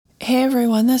Hey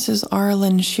everyone, this is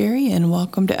Arlen Sherry and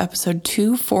welcome to episode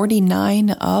 249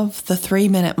 of the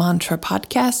 3-Minute Mantra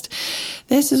podcast.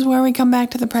 This is where we come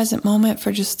back to the present moment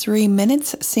for just 3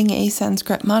 minutes, sing a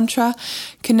Sanskrit mantra,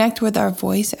 connect with our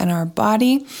voice and our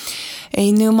body.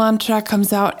 A new mantra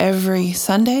comes out every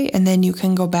Sunday and then you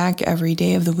can go back every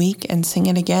day of the week and sing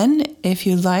it again if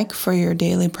you'd like for your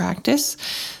daily practice.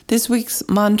 This week's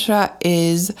mantra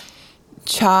is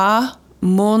Cha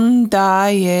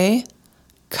Mundaye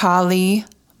Kali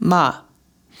Ma.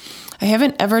 I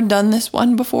haven't ever done this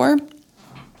one before,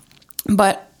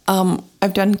 but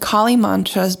I've done Kali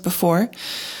mantras before.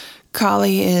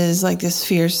 Kali is like this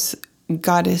fierce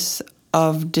goddess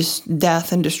of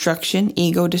death and destruction,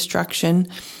 ego destruction,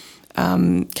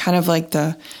 kind of like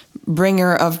the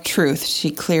bringer of truth.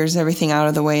 She clears everything out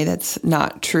of the way that's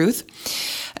not truth.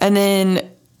 And then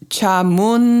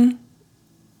Chamundaye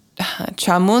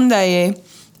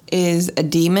is a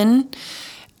demon.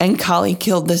 And Kali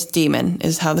killed this demon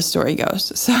is how the story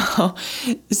goes.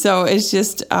 So it's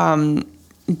just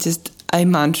a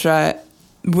mantra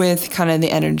with kind of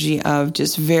the energy of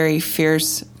just very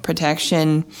fierce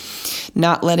protection,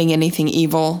 not letting anything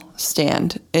evil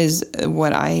stand is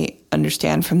what I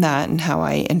understand from that and how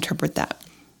I interpret that.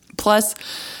 Plus,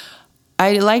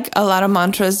 I like a lot of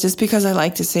mantras just because I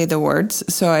like to say the words.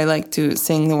 So I like to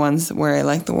sing the ones where I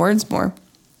like the words more.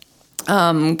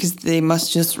 Because they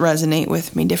must just resonate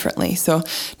with me differently. So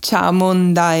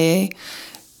Chamundaye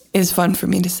is fun for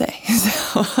me to say.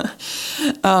 So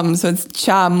it's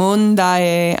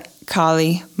Chamundaye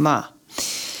Kali Ma.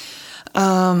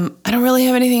 I don't really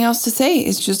have anything else to say.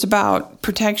 It's just about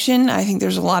protection. I think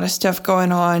there's a lot of stuff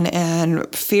going on,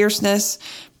 and fierceness,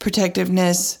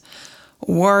 protectiveness,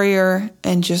 warrior,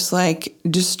 and just like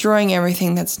destroying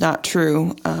everything that's not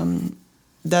true.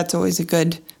 That's always a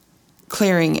good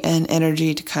clearing and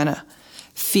energy to kind of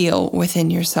feel within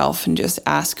yourself and just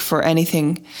ask for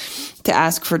anything, to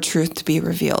ask for truth to be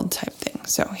revealed type thing.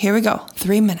 So here we go,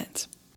 3 minutes.